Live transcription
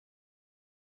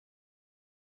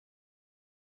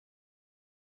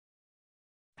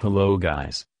Hello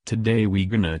guys, today we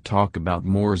gonna talk about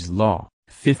Moore's Law.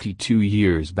 52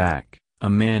 years back, a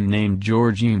man named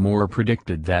George E. Moore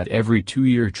predicted that every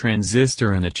 2-year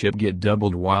transistor in a chip get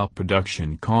doubled while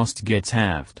production cost gets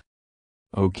halved.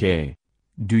 Okay.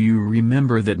 Do you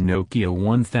remember that Nokia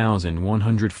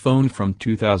 1100 phone from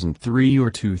 2003 or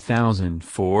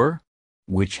 2004?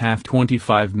 Which have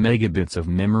 25 megabits of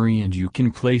memory and you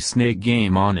can play Snake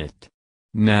game on it.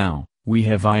 Now, we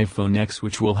have iPhone X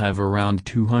which will have around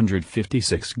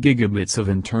 256 gigabits of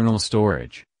internal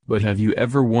storage, but have you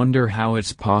ever wondered how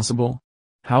it's possible?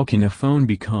 How can a phone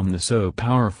become so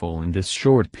powerful in this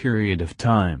short period of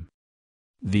time?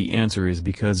 The answer is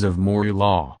because of Moore's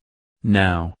Law.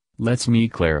 Now, let me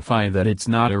clarify that it's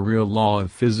not a real law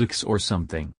of physics or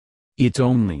something. It's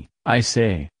only, I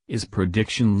say, is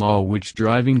prediction law which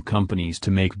driving companies to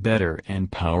make better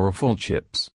and powerful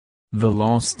chips. The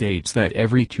law states that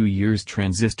every 2 years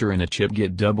transistor in a chip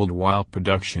get doubled while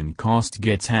production cost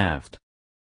gets halved.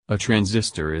 A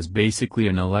transistor is basically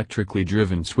an electrically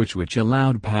driven switch which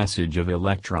allowed passage of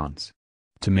electrons.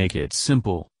 To make it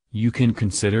simple, you can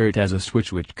consider it as a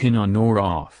switch which can on or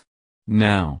off.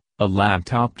 Now, a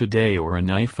laptop today or an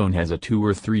iPhone has a 2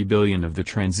 or 3 billion of the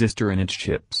transistor in its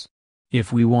chips.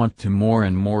 If we want to more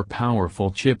and more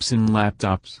powerful chips in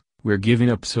laptops, we're giving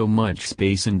up so much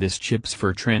space in this chips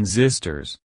for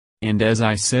transistors. And as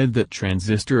I said, that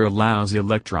transistor allows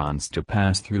electrons to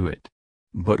pass through it.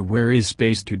 But where is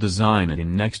space to design it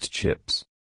in next chips?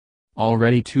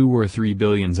 Already 2 or 3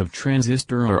 billions of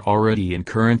transistor are already in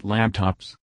current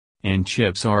laptops. And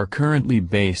chips are currently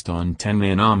based on 10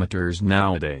 nanometers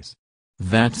nowadays.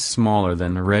 That's smaller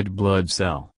than a red blood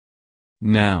cell.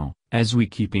 Now, as we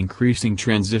keep increasing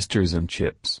transistors and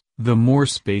chips, the more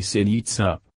space it eats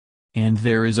up. And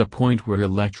there is a point where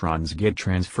electrons get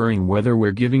transferring whether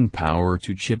we're giving power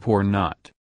to chip or not.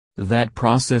 That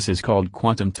process is called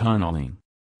quantum tunneling.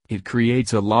 It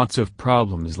creates a lots of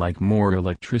problems like more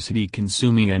electricity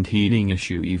consuming and heating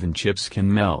issue, even chips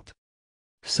can melt.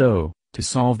 So, to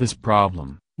solve this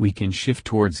problem, we can shift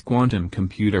towards quantum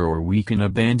computer or we can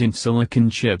abandon silicon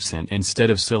chips and instead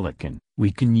of silicon, we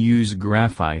can use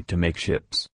graphite to make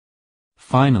chips.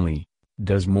 Finally,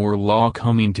 does Moore's Law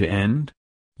coming to end?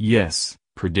 Yes,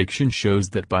 prediction shows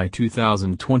that by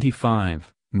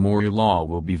 2025, Moore's Law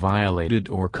will be violated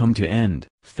or come to end.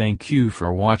 Thank you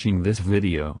for watching this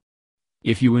video.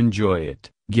 If you enjoy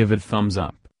it, give it thumbs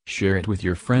up, share it with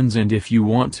your friends, and if you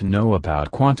want to know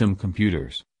about quantum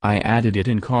computers, I added it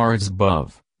in cards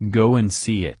above, go and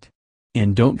see it.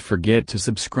 And don't forget to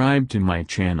subscribe to my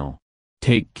channel.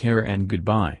 Take care and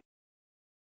goodbye.